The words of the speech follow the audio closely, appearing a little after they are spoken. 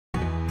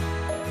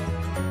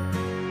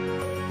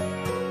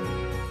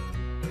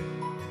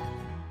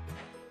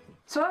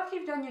So after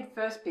you've done your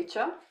first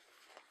picture,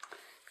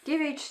 give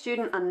each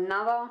student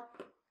another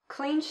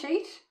clean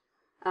sheet,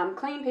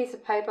 clean piece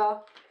of paper.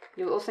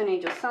 You'll also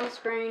need your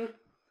sunscreen,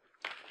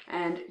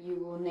 and you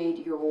will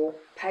need your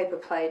paper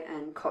plate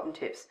and cotton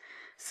tips.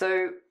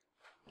 So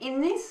in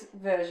this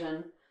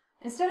version,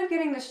 instead of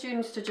getting the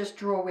students to just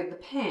draw with the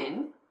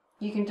pen,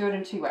 you can do it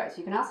in two ways.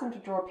 You can ask them to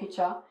draw a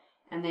picture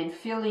and then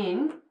fill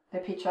in the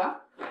picture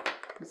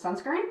with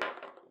sunscreen,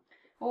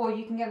 or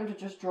you can get them to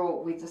just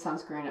draw with the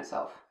sunscreen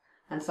itself.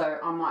 And so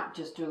I might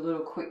just do a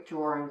little quick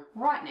drawing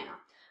right now.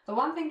 The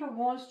one thing to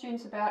warn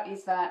students about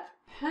is that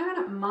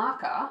permanent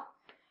marker,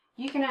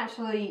 you can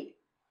actually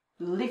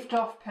lift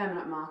off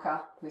permanent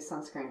marker with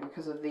sunscreen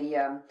because of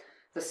the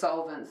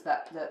solvents,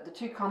 that the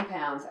two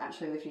compounds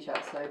actually lift each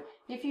other. So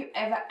if you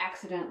ever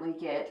accidentally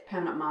get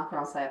permanent marker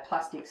on, say, a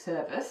plastic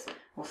surface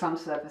or some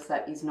surface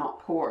that is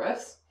not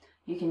porous,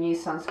 you can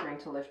use sunscreen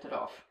to lift it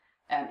off.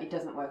 It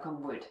doesn't work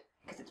on wood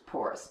because it's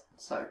porous.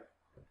 So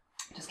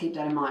just keep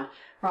that in mind.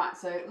 Right,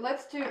 so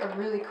let's do a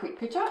really quick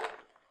picture.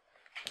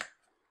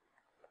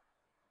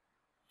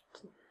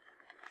 You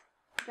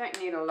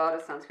don't need a lot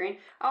of sunscreen.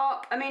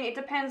 Oh, I mean, it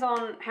depends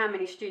on how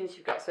many students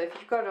you've got. So if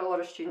you've got a lot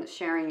of students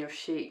sharing your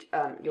sheet,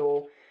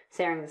 you're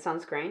sharing the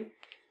sunscreen.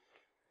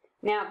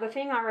 Now, the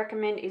thing I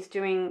recommend is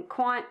doing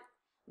quite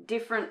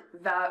different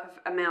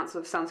amounts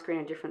of sunscreen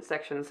in different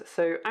sections.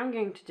 So I'm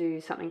going to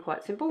do something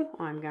quite simple.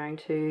 I'm going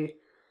to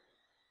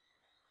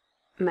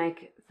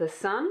make the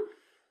sun.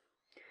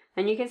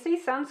 And you can see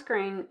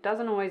sunscreen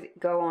doesn't always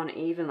go on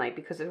evenly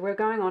because we're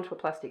going onto a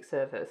plastic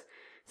surface.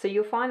 So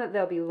you'll find that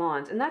there'll be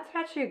lines, and that's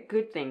actually a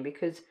good thing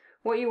because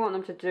what you want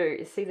them to do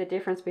is see the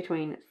difference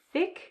between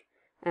thick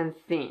and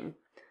thin.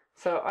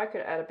 So I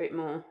could add a bit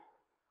more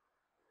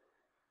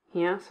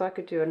here, so I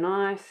could do a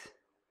nice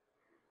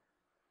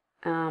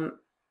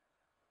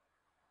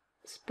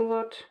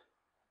spot.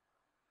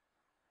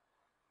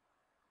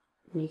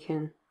 You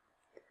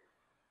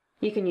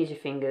can use your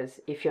fingers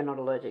if you're not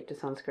allergic to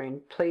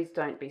sunscreen. Please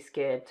don't be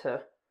scared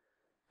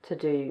to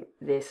do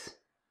this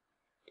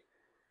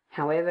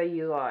however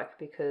you like,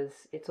 because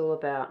it's all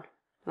about,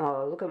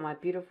 oh, look at my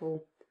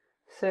beautiful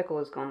circle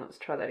has gone. Let's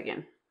try that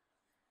again.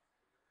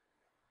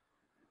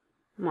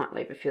 Might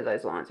leave a few of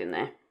those lines in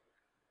there.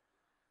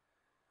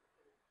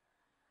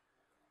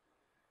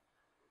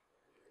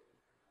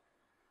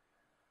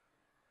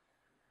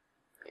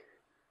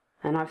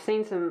 And I've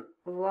seen some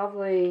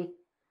lovely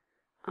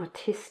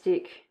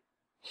artistic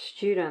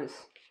students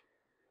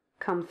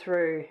come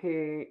through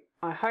who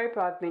I hope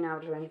I've been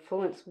able to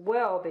influence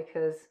well,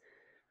 because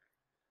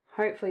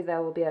hopefully they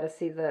will be able to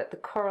see the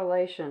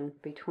correlation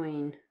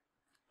between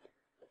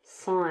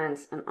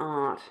science and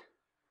art.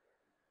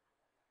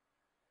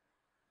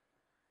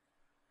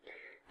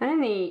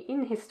 And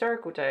in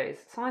historical days,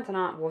 science and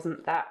art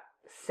wasn't that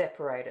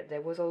separated. There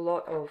was a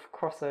lot of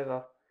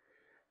crossover.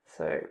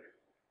 So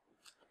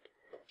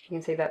you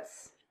can see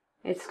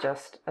it's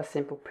just a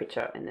simple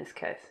picture in this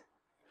case.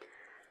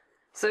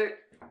 So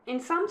in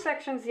some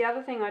sections, the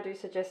other thing I do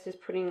suggest is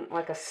putting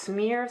like a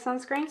smear of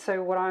sunscreen.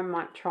 So what I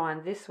might try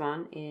in this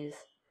one is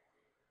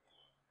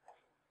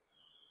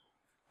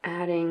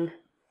adding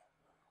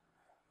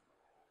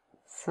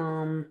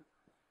some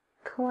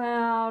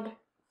cloud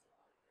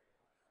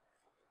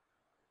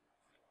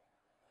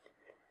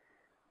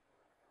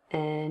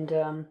and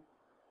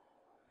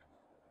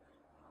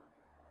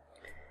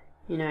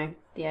you know,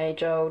 the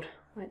age-old,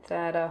 let's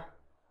add a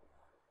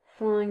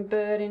flying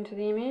bird into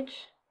the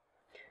image.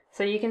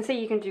 So you can see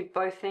you can do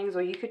both things,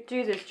 or you could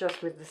do this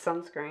just with the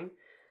sunscreen.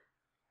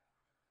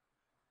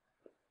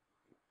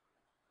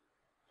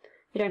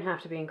 You don't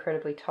have to be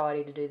incredibly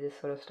tidy to do this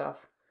sort of stuff.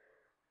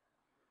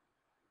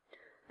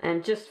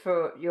 And just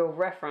for your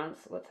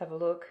reference, let's have a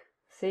look.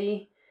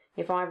 See,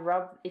 if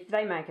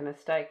they make a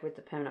mistake with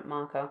the permanent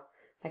marker,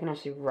 they can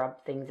actually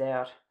rub things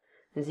out.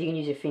 And so you can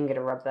use your finger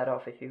to rub that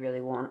off if you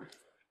really want.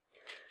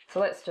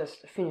 So let's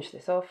just finish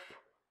this off.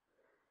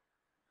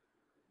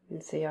 You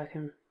can see I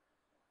can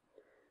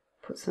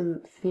put some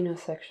thinner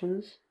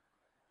sections,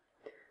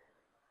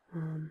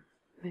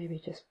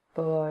 maybe just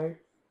below.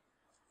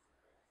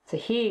 So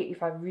here,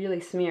 if I really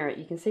smear it,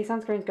 you can see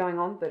sunscreen's going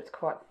on, but it's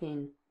quite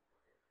thin.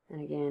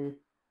 And again,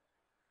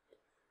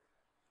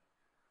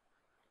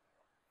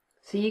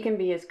 so you can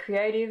be as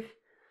creative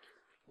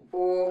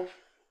or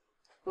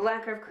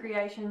lack of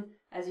creation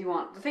as you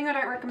want. The thing I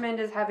don't recommend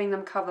is having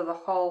them cover the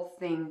whole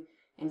thing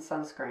in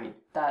sunscreen.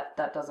 That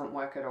doesn't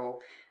work at all.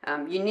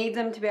 You need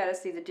them to be able to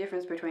see the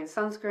difference between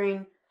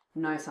sunscreen,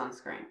 no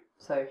sunscreen.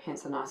 So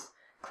hence a nice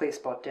clear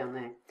spot down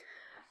there.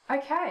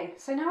 Okay,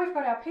 so now we've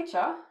got our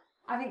picture,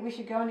 I think we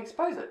should go and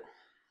expose it.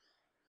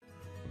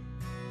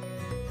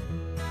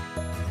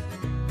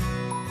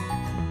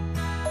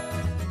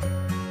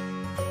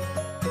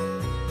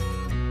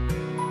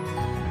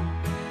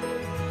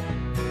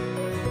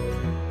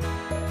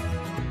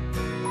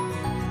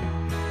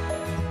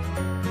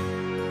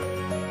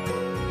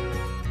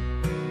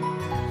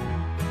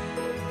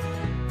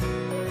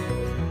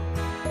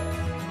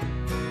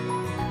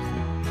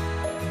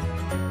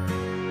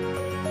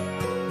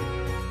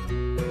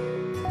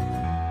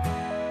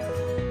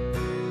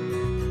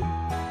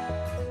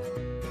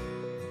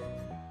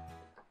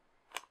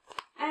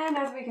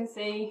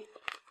 see,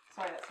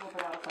 sorry that's a little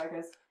bit out of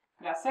focus,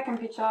 our second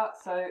picture,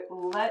 so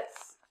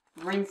let's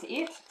rinse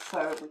it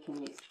so we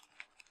can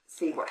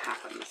see what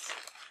happens.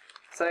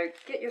 So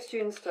get your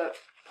students to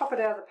pop it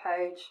out of the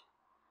page,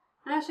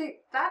 and actually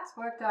that's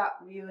worked out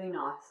really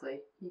nicely.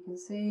 You can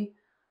see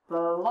the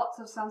lots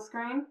of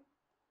sunscreen,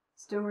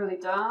 still really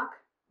dark,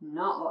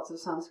 not lots of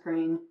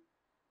sunscreen,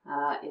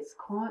 it's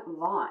quite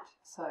light.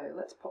 So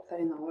let's pop that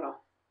in the water.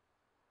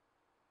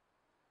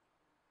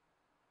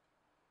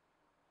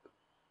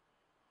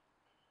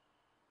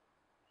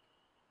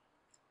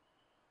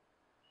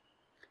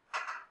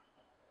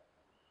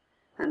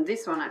 And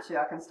this one actually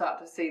I can start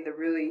to see the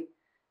really,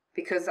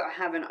 because I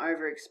haven't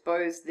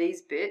overexposed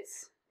these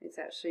bits, it's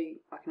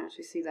actually, I can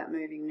actually see that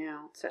moving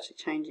now. It's actually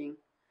changing.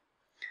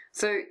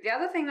 So the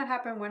other thing that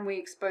happened when we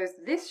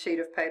exposed this sheet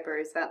of paper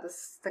is that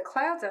the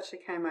clouds actually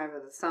came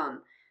over the sun,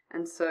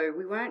 and so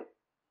we weren't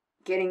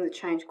getting the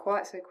change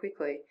quite so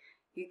quickly.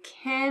 You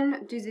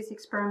can do this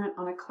experiment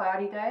on a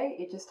cloudy day,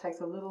 it just takes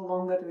a little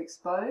longer to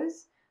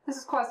expose. This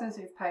is quite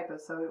sensitive paper,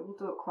 so it will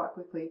do it quite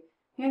quickly.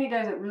 The only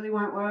days it really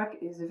won't work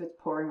is if it's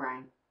pouring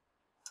rain.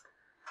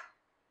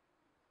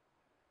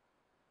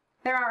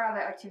 There are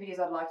other activities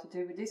I'd like to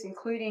do with this,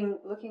 including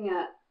looking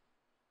at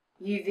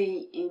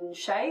UV in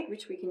shade,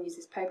 which we can use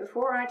this paper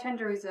for, and I tend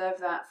to reserve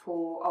that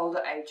for older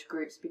age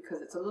groups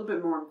because it's a little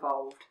bit more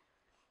involved,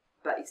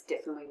 but it's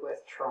definitely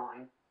worth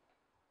trying.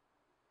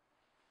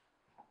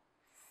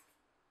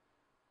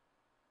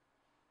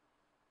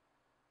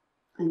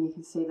 And you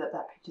can see that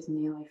that picture's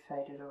nearly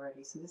faded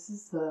already. So this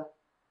is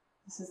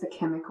the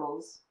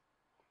chemicals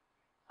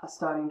are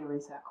starting to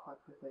rinse out quite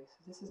quickly. So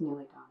this is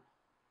nearly done.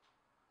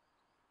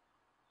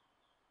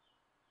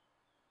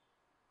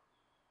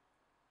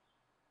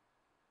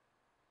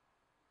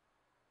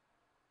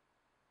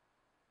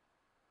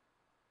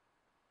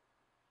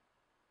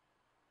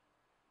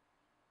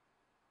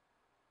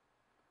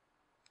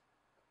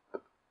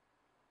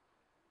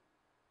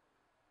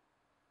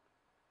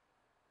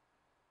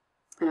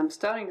 And I'm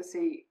starting to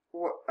see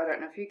what, I don't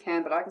know if you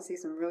can, but I can see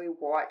some really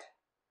white,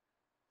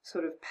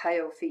 sort of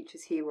pale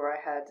features here where I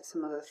had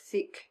some of the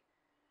thick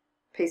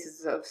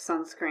pieces of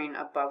sunscreen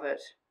above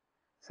it.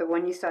 So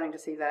when you're starting to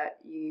see that,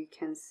 you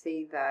can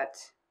see that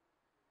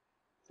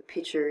the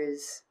picture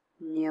is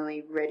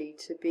nearly ready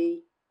to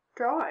be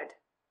dried.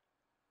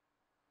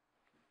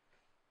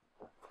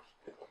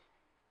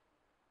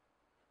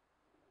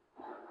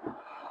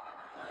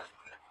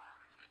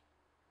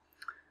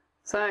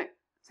 So,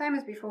 same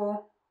as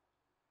before.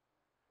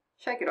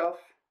 Shake it off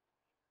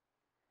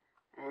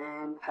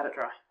and pat it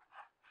dry.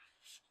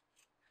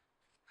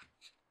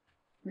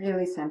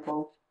 Really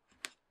simple,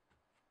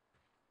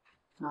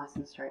 nice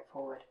and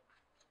straightforward.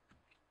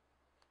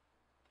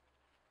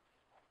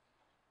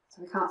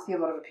 So we can't see a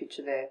lot of a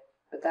picture there,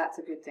 but that's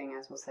a good thing,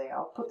 as we'll see.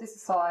 I'll put this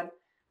aside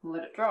and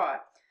let it dry.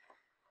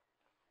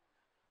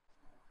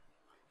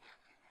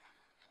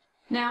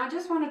 Now I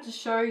just wanted to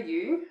show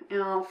you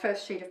our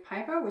first sheet of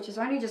paper, which has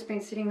only just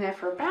been sitting there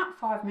for about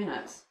 5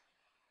 minutes.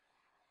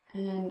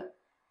 And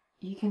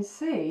you can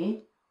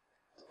see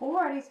it's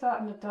already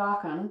starting to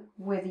darken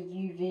where the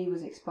UV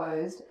was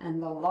exposed, and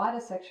the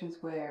lighter sections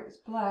where it was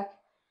black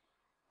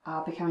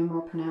are becoming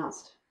more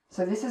pronounced.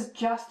 So this is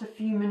just a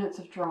few minutes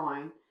of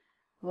drying.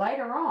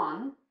 Later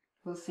on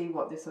we'll see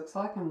what this looks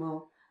like, and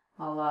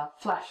I'll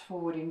flash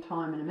forward in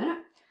time in a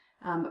minute,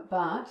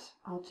 but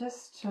I'll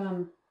just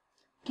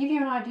give you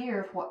an idea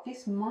of what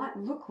this might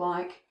look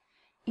like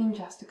in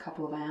just a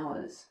couple of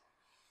hours.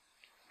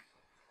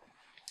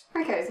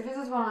 Okay, so this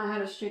is one I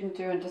had a student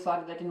do and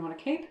decided they didn't want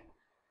to keep.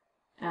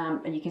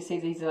 And you can see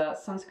these are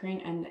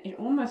sunscreen, and it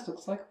almost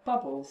looks like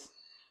bubbles.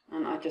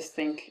 And I just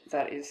think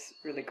that is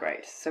really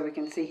great. So we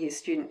can see here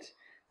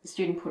the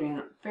student put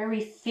in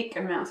very thick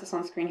amounts of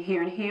sunscreen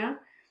here and here.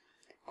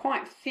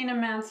 Quite thin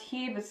amounts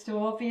here, but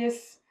still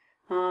obvious.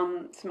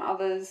 Some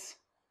others.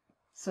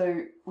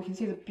 So we can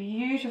see the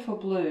beautiful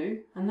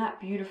blue, and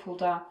that beautiful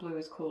dark blue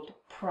is called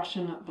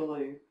Prussian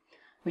blue,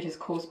 which is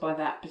caused by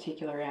that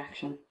particular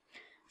reaction.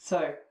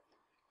 So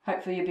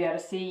hopefully you'll be able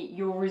to see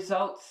your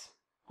results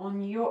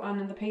on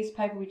the piece of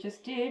paper we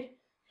just did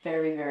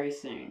very, very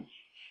soon.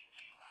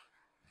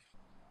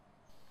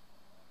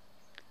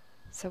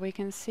 So we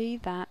can see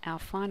that our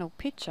final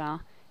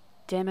picture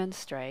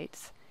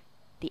demonstrates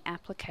the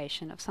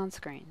application of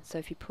sunscreen. So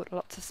if you put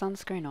lots of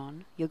sunscreen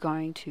on, you're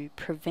going to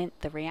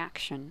prevent the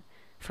reaction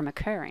from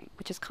occurring,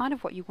 which is kind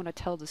of what you want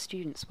to tell the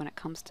students when it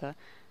comes to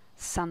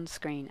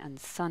sunscreen and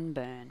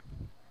sunburn.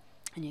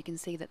 And you can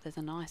see that there's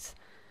a nice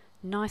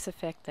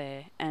effect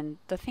there. And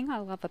the thing I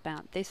love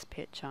about this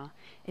picture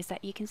is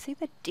that you can see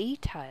the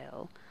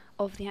detail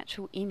of the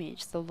actual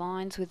image, the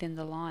lines within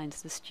the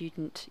lines the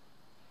student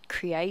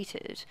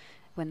created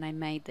when they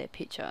made their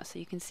picture. So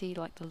you can see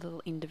like the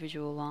little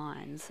individual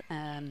lines.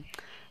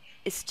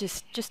 It's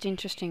just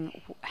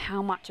interesting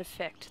how much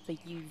effect the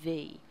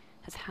UV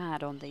has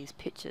had on these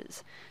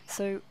pictures.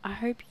 So I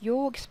hope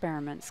your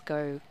experiments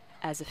go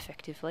as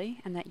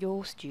effectively, and that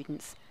your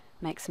students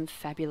make some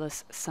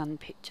fabulous sun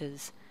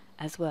pictures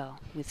as well,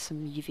 with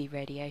some UV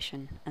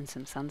radiation and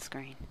some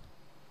sunscreen.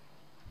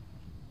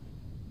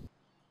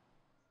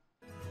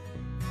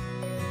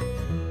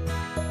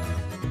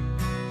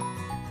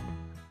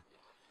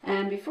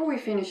 And before we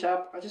finish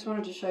up, I just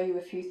wanted to show you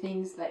a few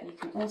things that you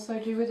can also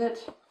do with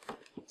it.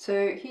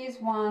 So here's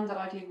one that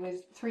I did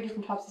with 3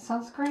 different types of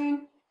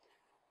sunscreen.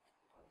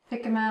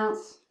 Thick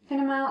amounts, thin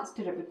amounts,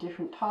 did it with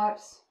different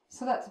types.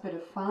 So that's a bit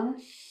of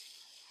fun.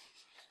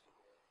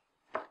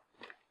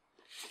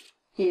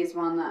 Here's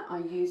one that I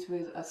use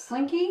with a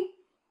slinky.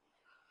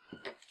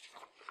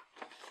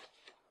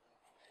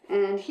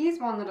 And here's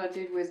one that I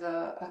did with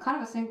a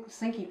kind of a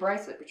slinky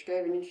bracelet, which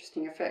gave an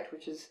interesting effect,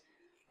 which is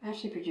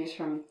actually produced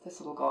from this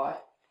little guy.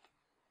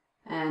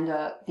 And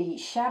the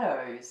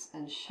shadows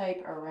and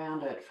shape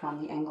around it from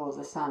the angle of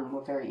the sun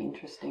were very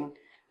interesting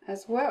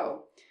as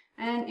well.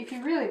 And if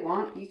you really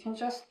want, you can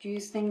just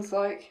use things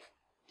like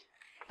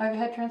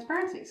overhead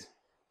transparencies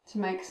to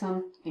make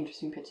some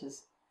interesting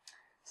pictures.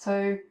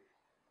 So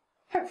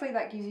hopefully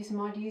that gives you some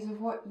ideas of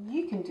what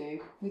you can do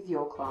with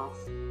your class.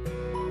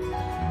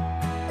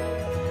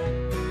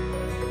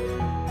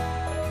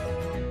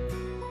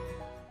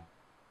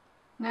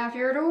 Now, if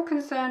you're at all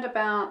concerned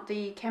about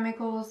the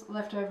chemicals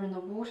left over in the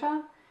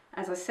water,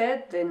 as I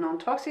said, they're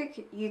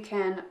non-toxic. You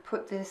can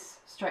put this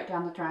straight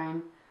down the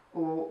drain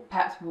or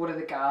perhaps water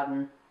the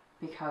garden,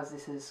 because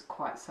this is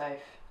quite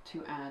safe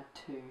to add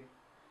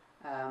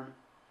to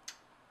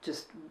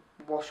just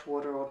wash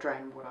water or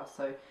drain water.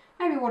 So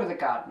maybe water the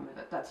garden with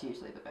it. That's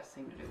usually the best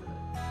thing to do with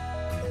it.